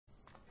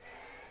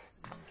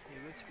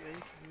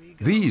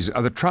These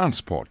are the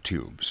transport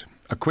tubes,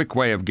 a quick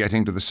way of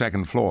getting to the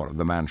second floor of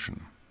the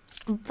mansion.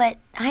 But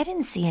I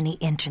didn't see any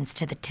entrance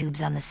to the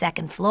tubes on the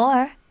second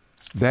floor.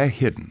 They're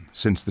hidden,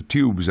 since the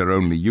tubes are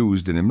only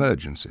used in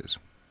emergencies.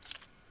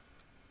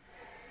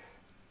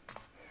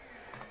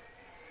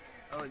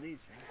 Oh,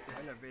 these things, the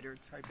elevator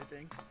type of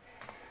thing.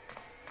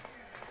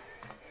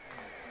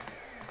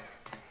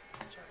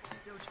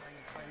 Still trying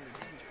to find the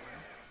danger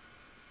room.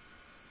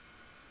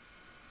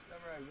 So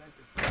where I went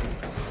the first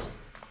time.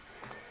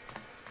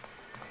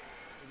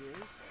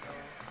 It is, so...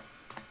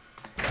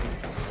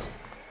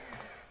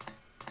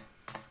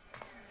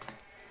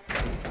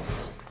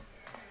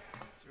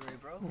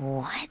 Cerebro?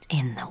 What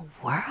in the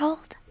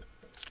world?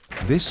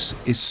 This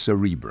is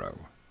Cerebro,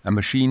 a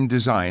machine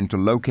designed to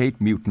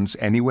locate mutants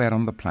anywhere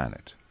on the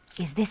planet.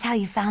 Is this how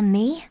you found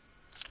me?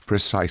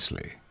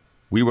 Precisely.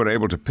 We were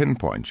able to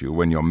pinpoint you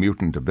when your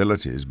mutant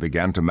abilities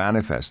began to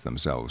manifest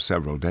themselves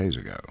several days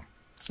ago.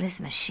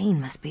 This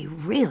machine must be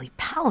really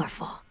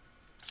powerful.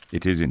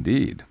 It is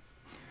indeed.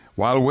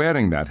 While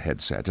wearing that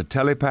headset, a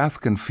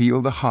telepath can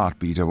feel the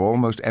heartbeat of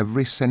almost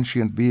every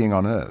sentient being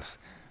on Earth.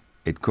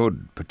 It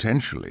could,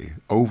 potentially,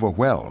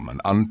 overwhelm an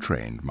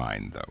untrained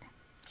mind, though.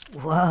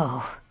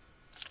 Whoa.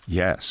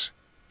 Yes.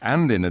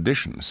 And in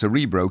addition,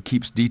 Cerebro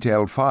keeps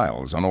detailed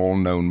files on all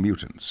known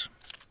mutants.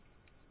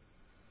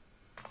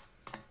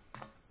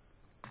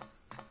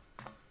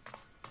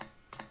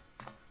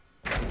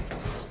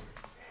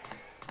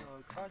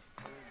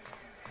 There's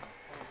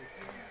over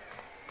here.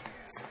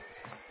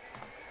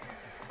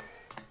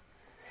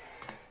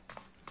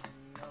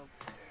 Nope.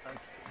 Okay.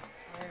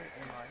 Where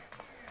am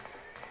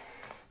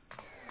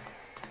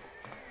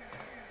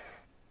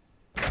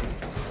I?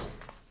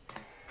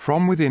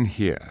 From within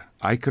here,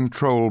 I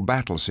control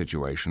battle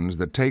situations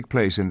that take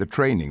place in the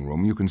training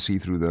room you can see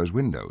through those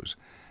windows.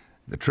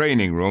 The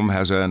training room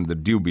has earned the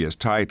dubious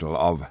title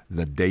of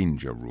the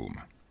Danger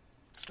Room.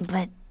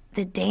 But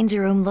the danger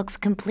room looks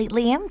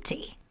completely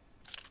empty.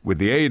 With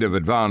the aid of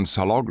advanced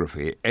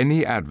holography,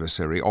 any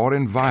adversary or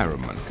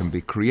environment can be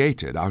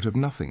created out of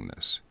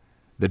nothingness.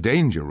 The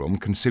Danger Room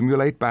can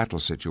simulate battle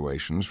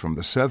situations from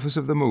the surface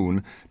of the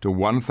moon to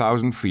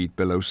 1,000 feet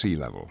below sea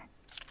level.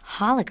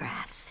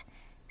 Holographs?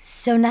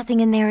 So nothing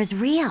in there is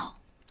real?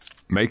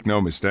 Make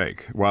no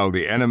mistake, while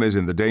the enemies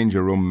in the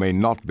Danger Room may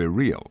not be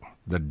real,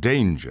 the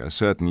danger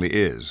certainly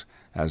is,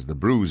 as the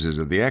bruises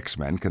of the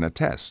X-Men can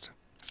attest.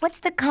 What's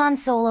the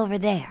console over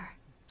there?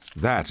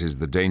 That is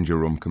the Danger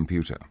Room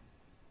computer.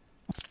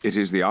 It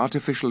is the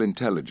artificial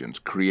intelligence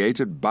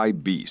created by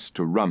Beast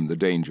to run the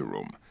Danger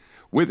Room.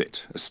 With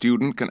it, a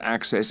student can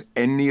access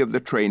any of the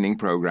training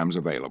programs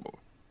available.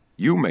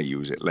 You may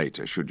use it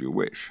later, should you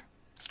wish.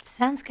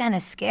 Sounds kind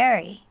of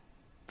scary,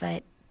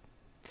 but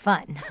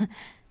fun.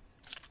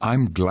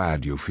 I'm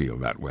glad you feel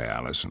that way,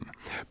 Allison,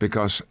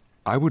 because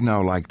I would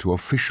now like to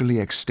officially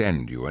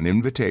extend you an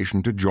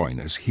invitation to join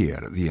us here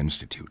at the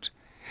Institute.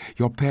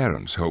 Your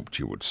parents hoped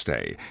you would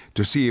stay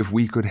to see if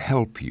we could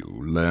help you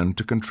learn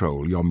to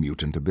control your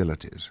mutant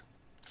abilities.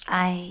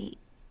 I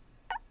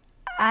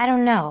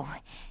don't know.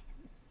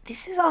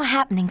 This is all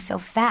happening so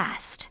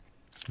fast.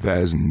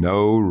 There's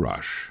no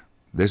rush.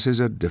 This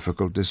is a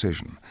difficult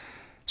decision.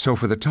 So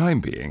for the time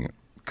being,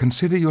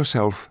 consider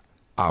yourself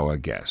our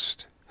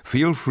guest.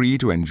 Feel free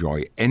to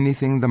enjoy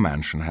anything the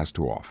mansion has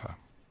to offer.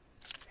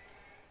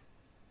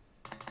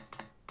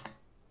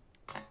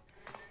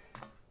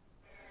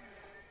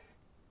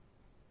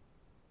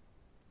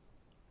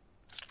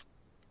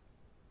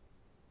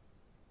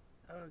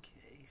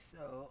 Okay,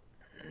 so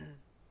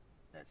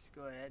let's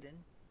go ahead and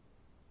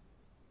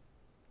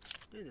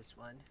do this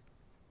one.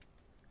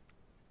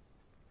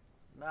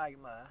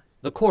 Magma.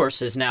 The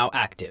course is now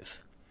active.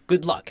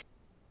 Good luck.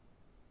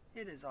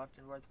 It is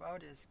often worthwhile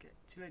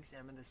to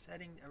examine the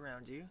setting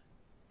around you,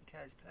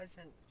 because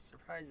pleasant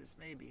surprises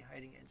may be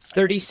hiding inside.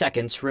 30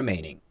 seconds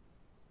remaining.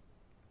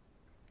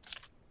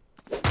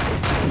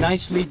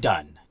 Nicely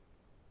done.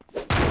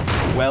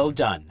 Well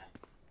done.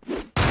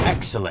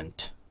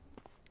 Excellent.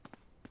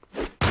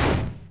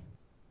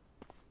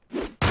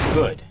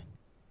 Good.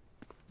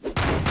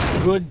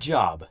 Good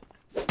job.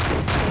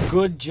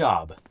 Good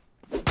job.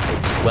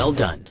 Well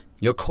done.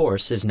 Your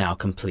course is now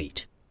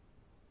complete.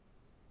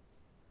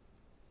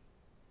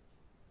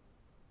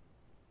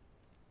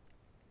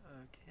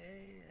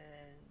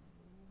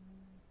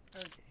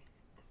 Okay.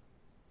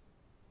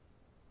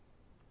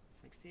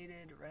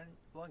 Succeeded. Run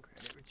 1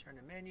 credit. Return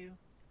to menu.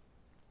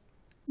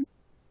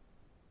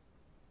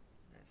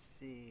 Let's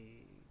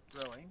see.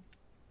 Rowing.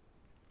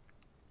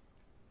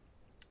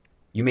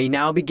 You may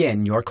now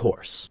begin your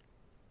course.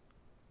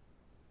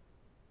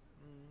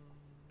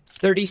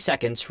 30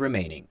 seconds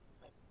remaining.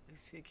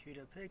 Execute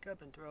a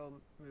pickup and throw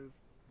move.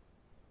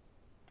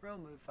 Throw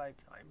move 5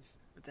 times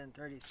within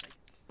 30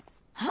 seconds.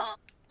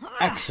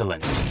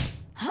 Excellent.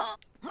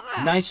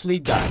 Nicely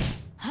done.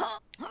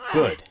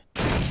 Good.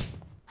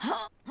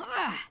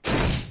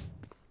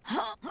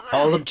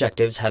 All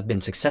objectives have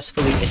been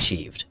successfully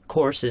achieved.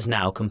 Course is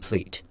now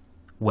complete.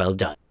 Well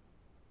done.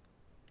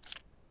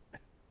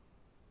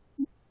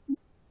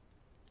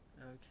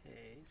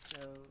 Okay, so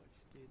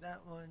let's do that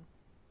one.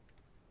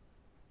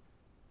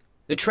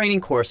 The training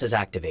course is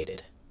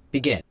activated.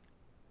 Begin.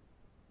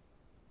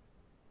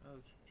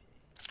 Okay.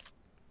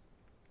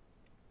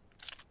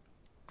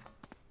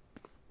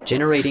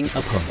 Generating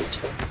opponent.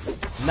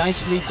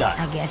 Nicely done.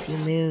 I guess you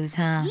lose,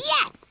 huh?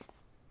 Yes!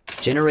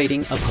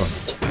 Generating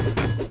opponent.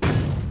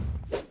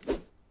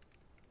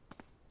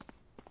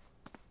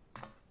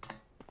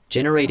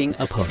 Generating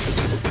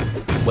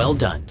opponent. Well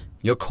done.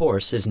 Your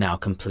course is now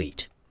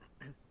complete.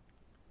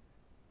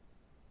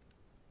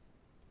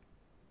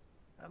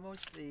 I'm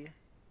mostly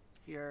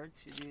here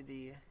to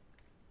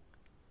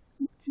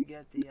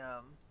get the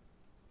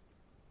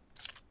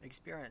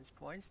experience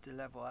points to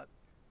level up.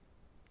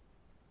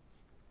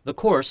 The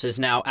course is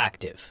now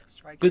active.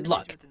 Strike Good enemies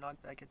luck. with the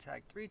knockback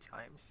attack 3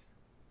 times.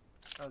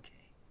 Okay.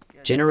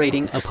 Good.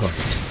 Generating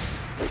opponent.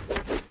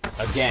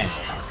 Again.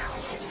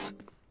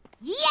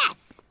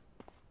 Yes!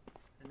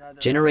 Another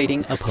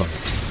Generating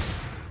opponent.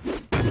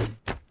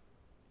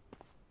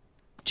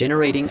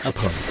 Generating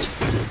opponent.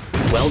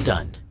 Well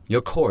done.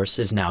 Your course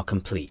is now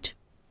complete.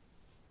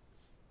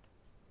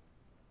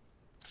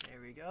 There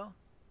we go.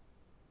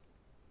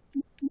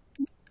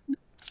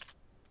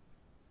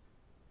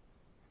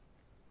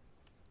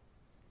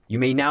 You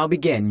may now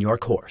begin your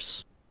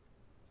course.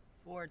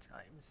 4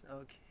 times.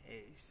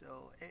 Okay,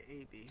 so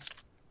AAB.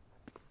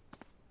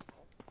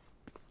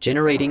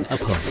 Generating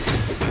opponent.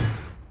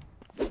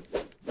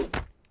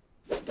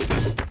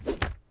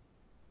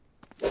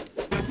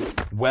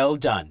 Well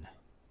done.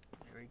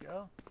 There we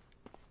go.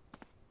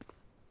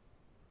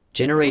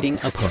 Generating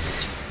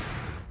opponent.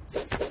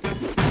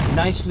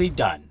 Nicely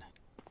done.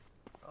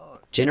 Oh,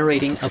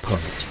 Generating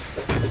opponent.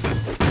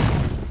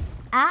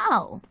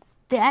 Ow!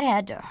 That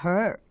had to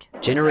hurt.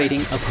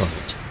 Generating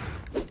opponent.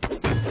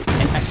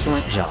 An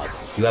excellent job.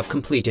 You have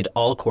completed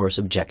all course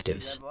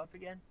objectives. level up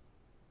again.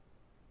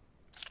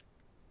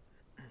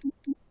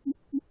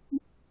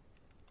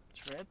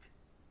 Trip.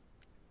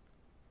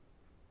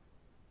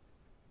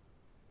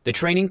 The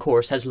training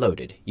course has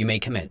loaded. You may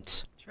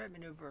commence. Trip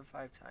maneuver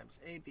 5 times.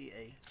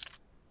 ABA.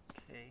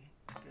 Okay,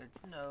 good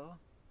to know.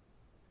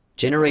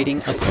 Generating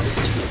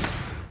opponent.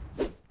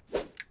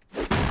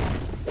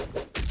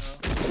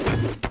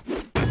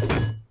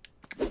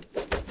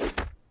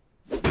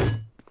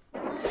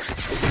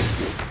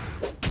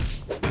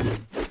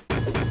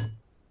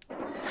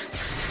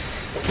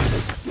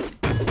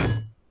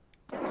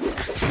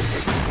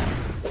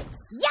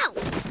 Yo!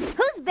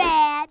 Who's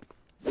bad?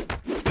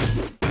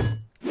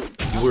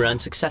 You were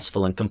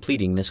unsuccessful in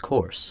completing this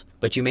course,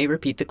 but you may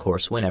repeat the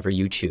course whenever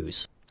you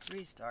choose.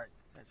 Restart.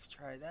 Let's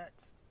try that.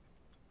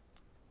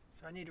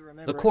 So I need to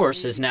remember. The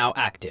course is now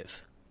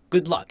active.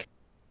 Good luck.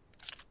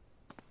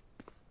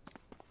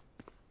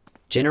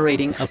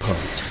 Generating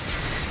opponent.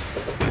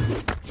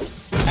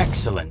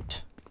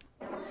 Excellent.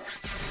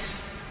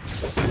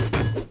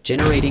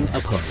 Generating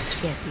opponent.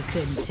 Guess you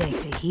couldn't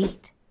take the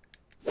heat.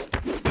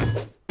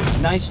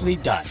 Nicely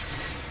done.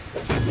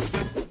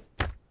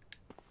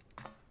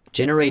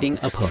 Generating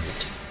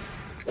opponent.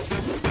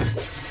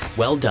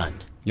 Well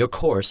done. Your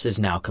course is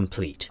now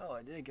complete. Oh,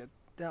 I did get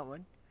that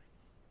one.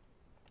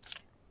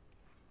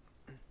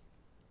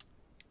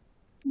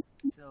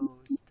 So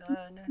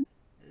stun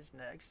is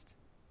next.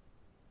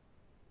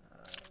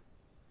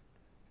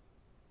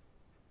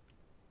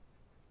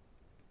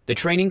 The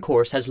training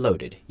course has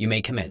loaded. You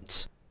may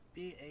commence.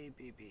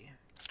 BABB.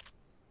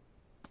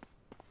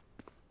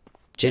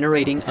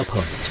 Generating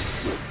opponent.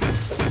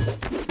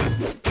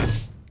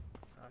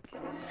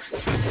 Okay.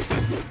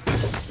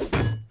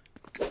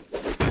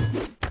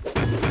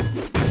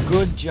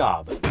 Good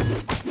job.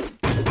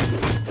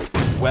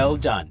 Well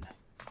done.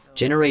 So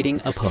Generating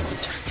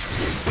opponent.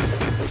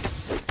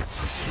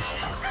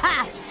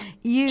 Ha!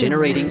 You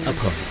Generating lose.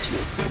 opponent.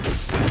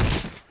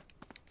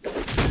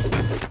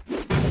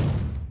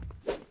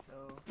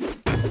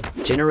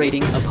 so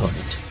Generating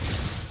opponent.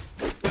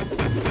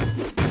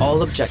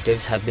 All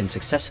objectives have been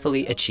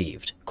successfully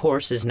achieved.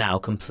 Course is now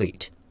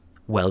complete.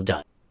 Well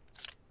done.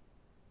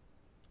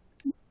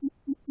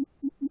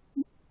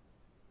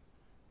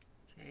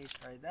 okay,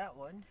 try that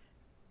one.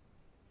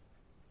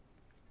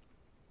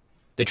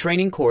 The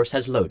training course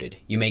has loaded.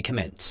 You may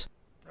commence.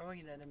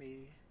 Throwing an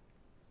enemy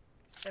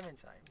 7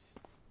 times.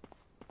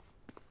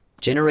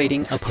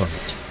 Generating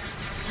opponent.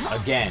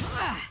 Again.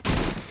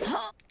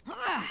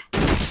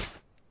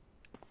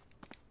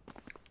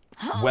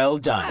 Well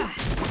done.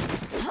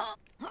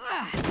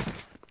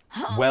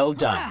 Well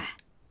done.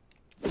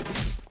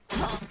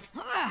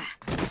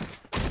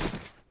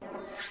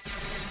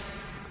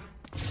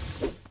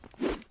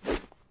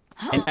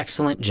 An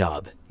excellent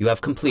job. You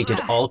have completed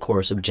all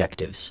course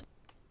objectives.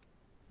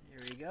 Here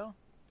we go.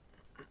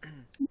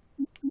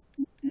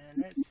 And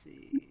let's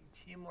see.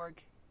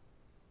 Teamwork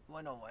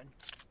 101.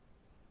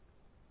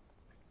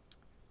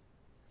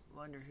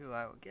 Wonder who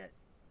I will get.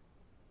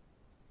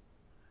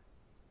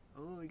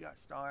 Oh, we got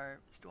Storm.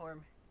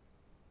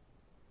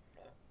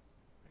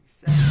 Like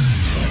 7.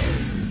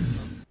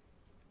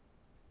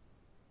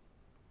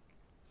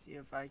 See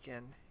if I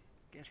can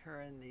get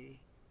her in the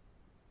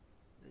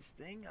This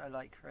thing, I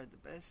like her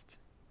the best.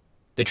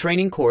 The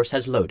training course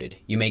has loaded.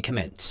 You may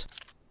commence.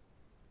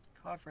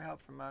 Call for help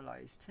from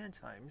allies 10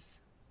 times.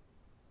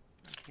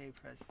 Okay,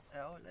 press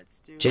L. Let's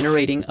do...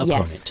 Generating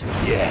Yes.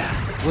 opponent.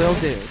 Yeah. Will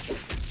do.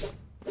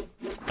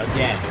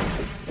 Again.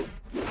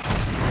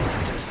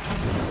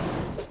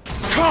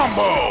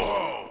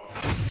 Combo!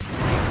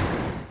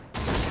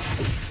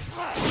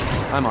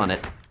 I'm on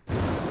it.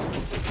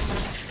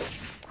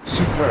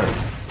 Superb.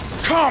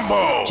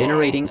 Combo!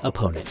 Generating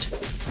opponent.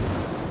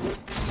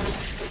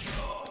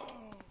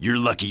 You're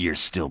lucky you're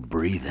still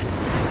breathing.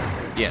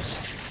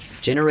 Yes.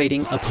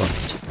 Generating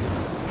opponent.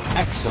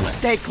 Excellent.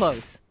 Stay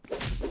close.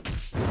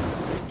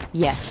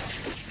 Yes.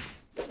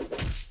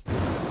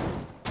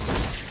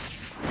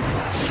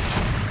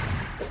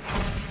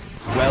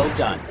 Well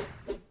done.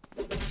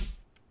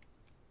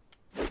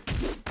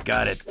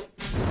 Got it.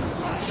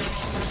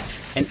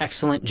 An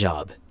excellent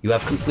job. You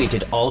have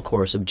completed all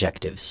course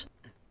objectives.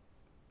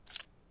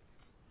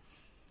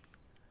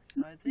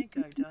 So I think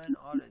I've done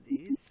all of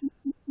these.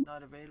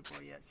 Not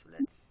available yet, so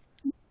let's...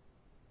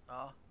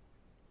 Oh.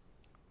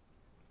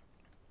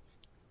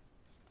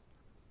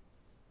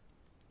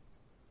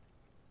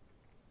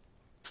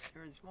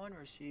 There's one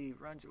where she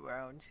runs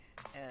around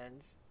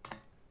and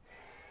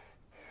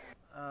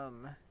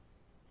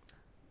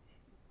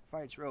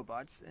fights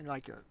robots in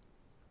like a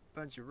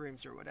bunch of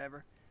rooms or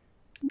whatever.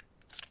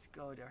 Let's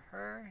go to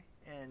her,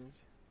 and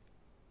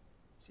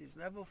she's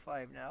level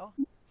 5 now,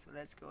 so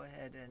let's go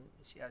ahead, and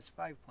she has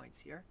 5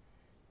 points here.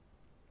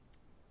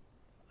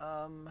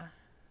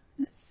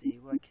 Let's see,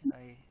 what can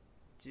I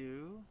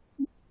do?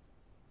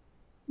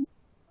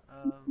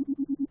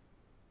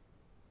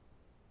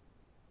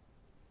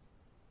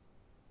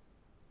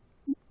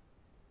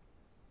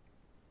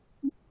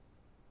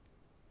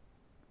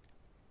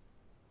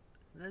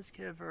 Let's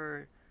give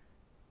her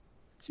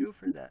 2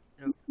 for that.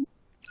 Nope.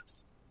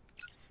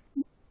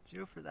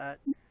 2 for that.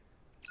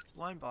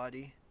 1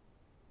 body.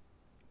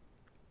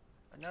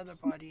 Another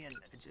body and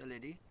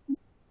agility.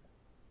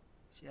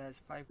 She has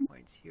 5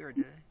 points here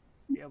to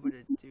be able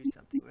to do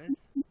something with.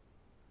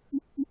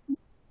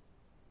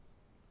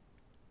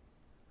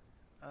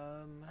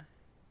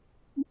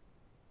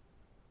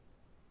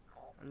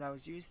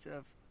 Allows use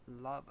of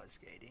lava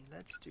skating.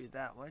 Let's do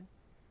that one.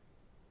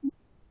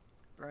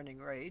 Burning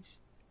Rage.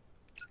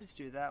 Let's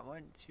do that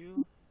one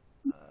too.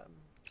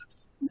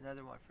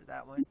 Another one for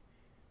that one.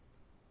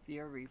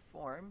 Fear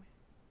Reform.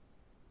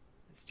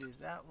 Let's do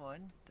that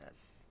one.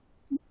 That's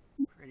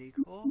pretty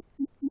cool.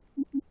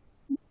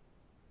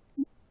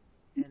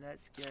 And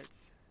let's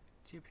get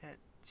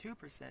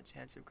 2%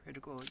 chance of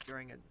critical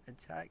during an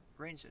attack,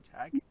 ranged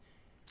attack.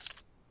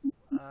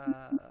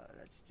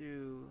 Let's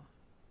do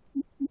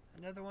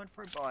another one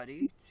for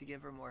body to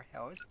give her more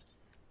health.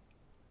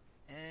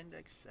 And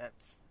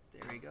accept.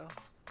 There we go.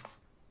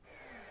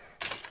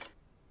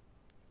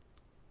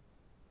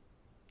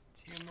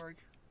 Teamwork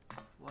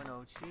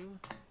 102.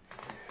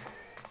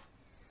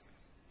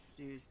 Let's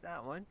use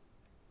that one.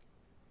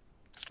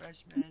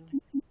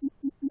 Freshman.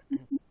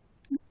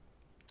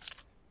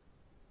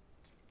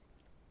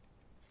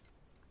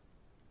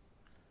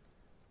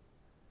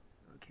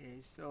 Okay,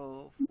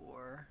 so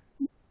for...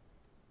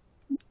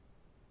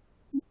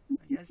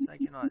 I guess I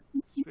cannot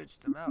switch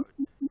them out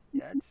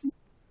yet.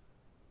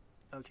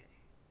 Okay,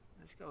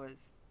 let's go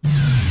with...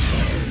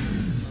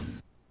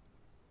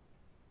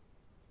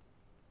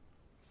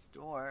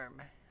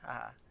 Storm.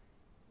 Haha,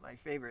 my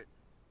favorite.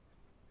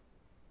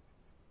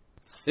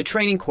 The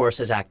training course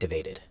is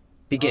activated.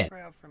 Begin. Offer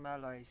out from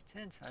allies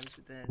 10 times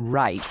within...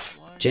 Right.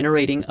 1.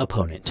 Generating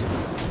opponent.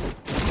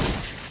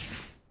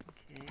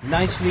 Okay.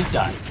 Nicely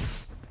done.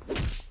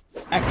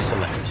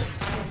 Excellent.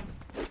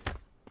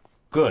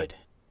 Good.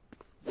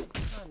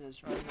 I'm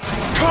just running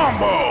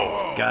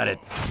Combo! Got it.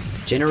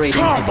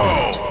 Generating Combo!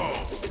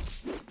 opponent.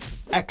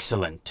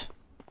 Excellent.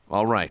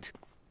 All right.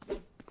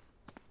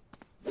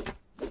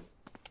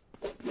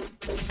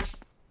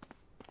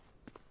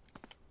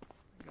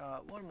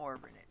 Got one more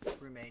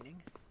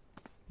remaining.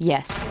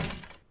 Yes.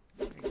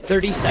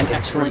 30 seconds.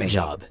 Excellent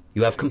job.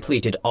 You have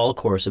completed all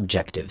course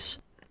objectives.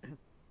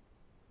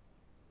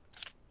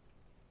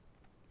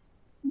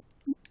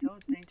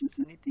 Don't think there's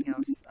anything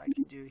else I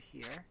can do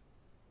here.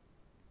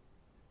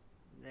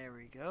 There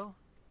we go.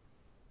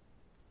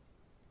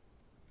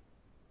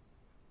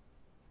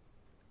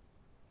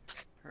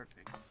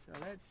 Perfect. So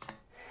let's...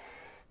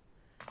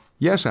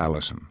 Yes,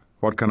 Allison.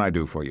 What can I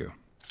do for you?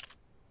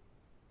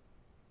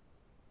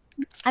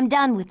 I'm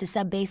done with the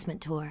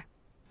sub-basement tour.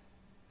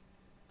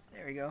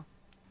 There we go.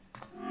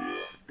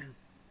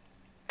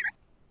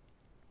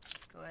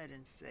 Let's go ahead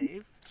and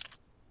save.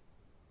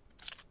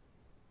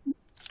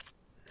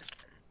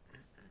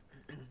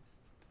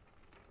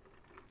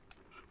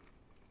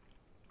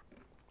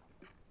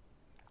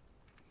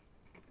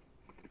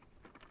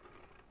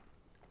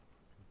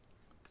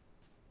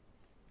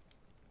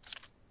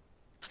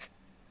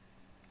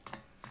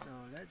 So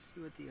let's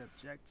see what the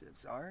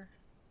objectives are.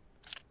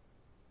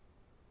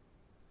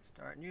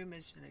 Start new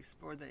mission,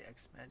 explore the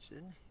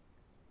X-Mansion.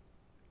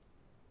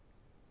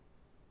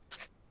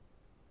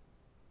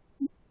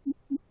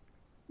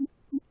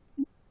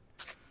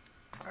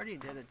 already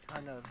did a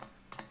ton of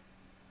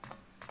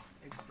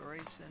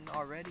exploration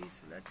already,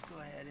 so let's go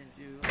ahead and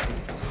do...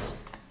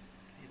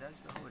 Okay, that's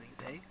the holding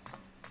bay.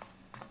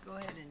 Go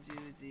ahead and do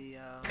the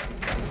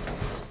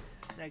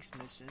next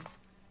mission.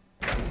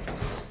 I'll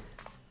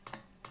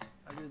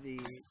do the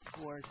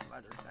tour some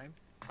other time.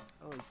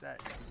 Oh, is that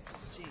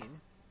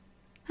Jean?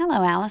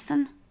 Hello,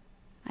 Allison.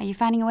 Are you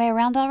finding your way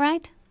around all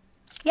right?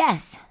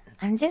 Yes,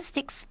 I'm just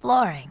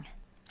exploring.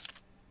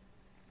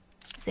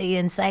 So you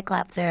and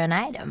Cyclops are an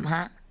item,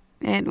 huh?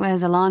 It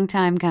was a long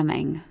time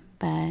coming,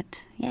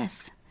 but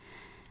yes.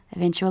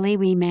 Eventually,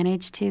 we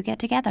managed to get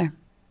together.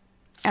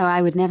 Oh,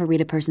 I would never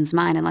read a person's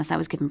mind unless I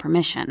was given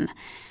permission.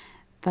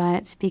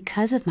 But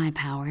because of my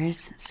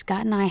powers,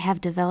 Scott and I have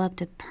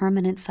developed a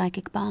permanent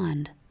psychic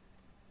bond.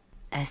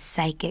 A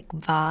psychic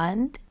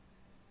bond?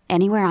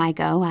 Anywhere I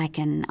go, I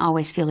can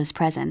always feel his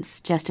presence,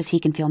 just as he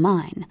can feel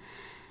mine.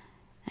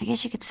 I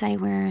guess you could say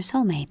we're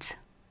soulmates.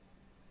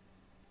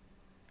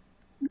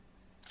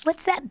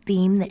 What's that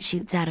beam that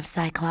shoots out of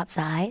Cyclops'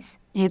 eyes?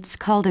 It's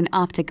called an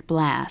optic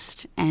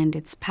blast, and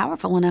it's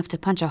powerful enough to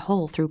punch a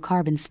hole through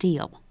carbon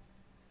steel.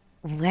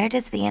 Where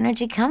does the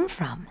energy come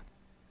from?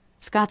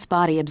 Scott's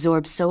body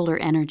absorbs solar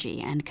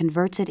energy and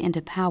converts it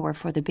into power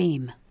for the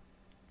beam.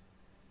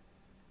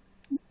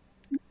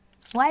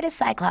 Why does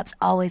Cyclops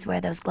always wear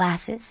those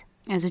glasses?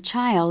 As a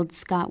child,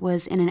 Scott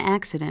was in an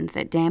accident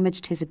that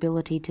damaged his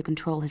ability to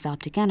control his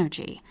optic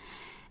energy.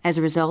 As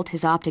a result,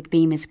 his optic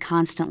beam is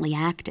constantly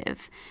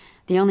active.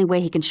 The only way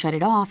he can shut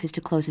it off is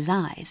to close his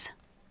eyes.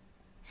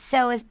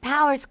 So his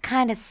power's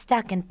kind of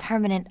stuck in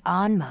permanent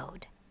on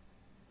mode.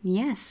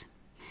 Yes.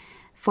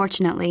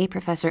 Fortunately,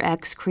 Professor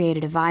X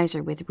created a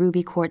visor with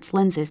ruby quartz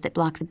lenses that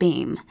block the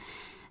beam.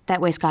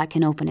 That way Scott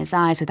can open his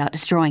eyes without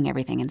destroying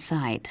everything in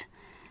sight.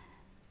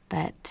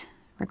 But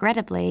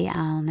regrettably,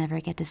 I'll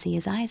never get to see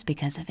his eyes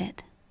because of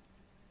it.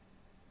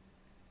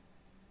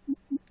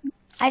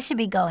 I should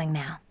be going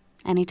now.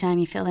 Anytime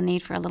you feel the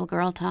need for a little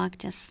girl talk,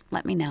 just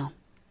let me know.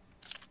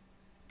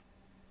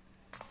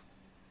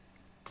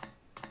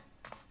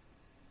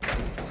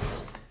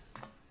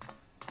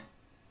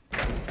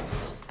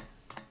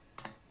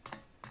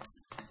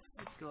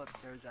 Let's go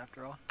upstairs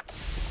after all.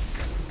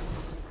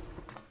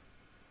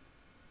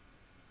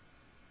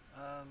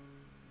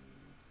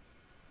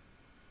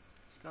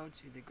 Let's go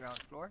to the ground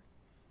floor.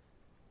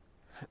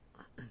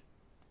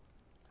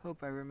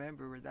 Hope I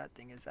remember where that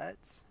thing is at.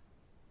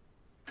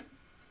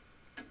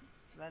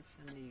 So that's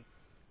in the...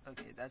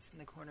 Okay, that's in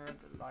the corner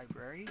of the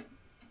library.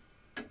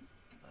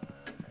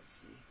 Let's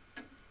see.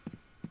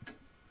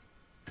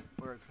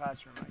 Or a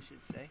classroom, I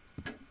should say.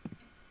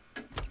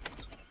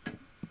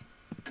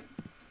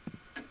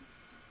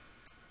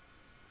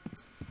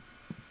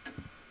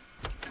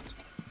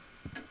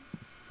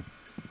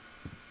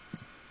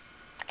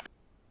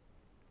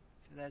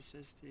 So that's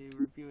just a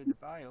review of the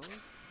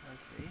bios.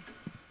 Okay.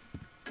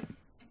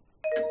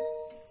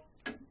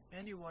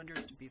 Many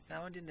wonders to be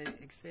found in the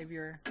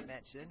Xavier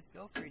Mansion.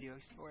 Feel free to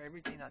explore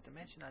everything that the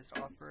mansion has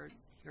to offer.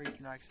 Here you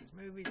can access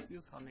movies,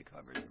 view comic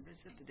covers, or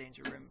visit the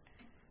danger room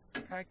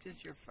to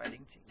practice your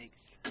fighting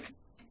techniques.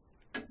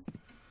 Okay,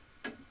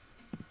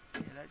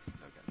 let's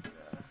look at the...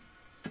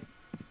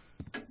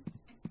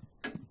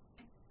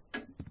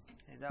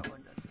 Okay, that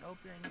one doesn't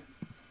open.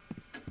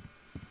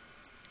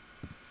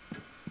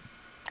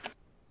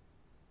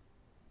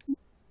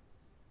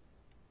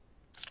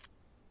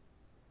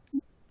 I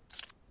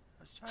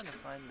was trying to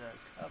find the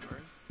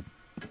covers.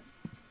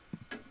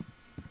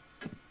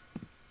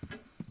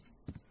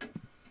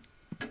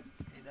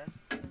 Okay,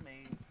 that's the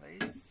main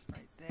place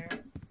right there.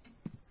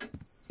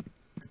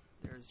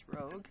 There's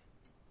Rogue.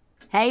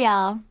 Hey,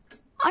 y'all.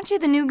 Aren't you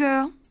the new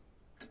girl?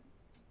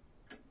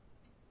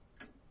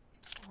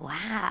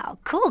 Wow,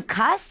 cool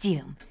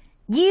costume.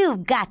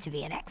 You've got to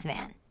be an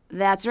X-Man.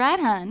 That's right,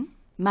 hun.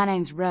 My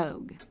name's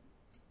Rogue.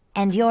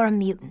 And you're a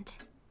mutant.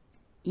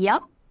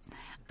 Yup.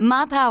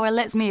 My power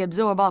lets me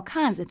absorb all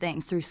kinds of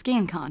things through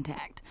skin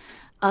contact.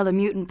 Other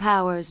mutant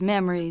powers,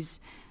 memories,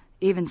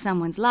 even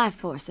someone's life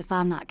force if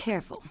I'm not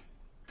careful.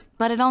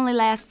 But it only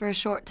lasts for a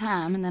short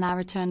time, and then I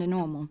return to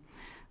normal.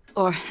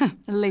 Or at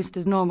least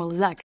as normal as I can.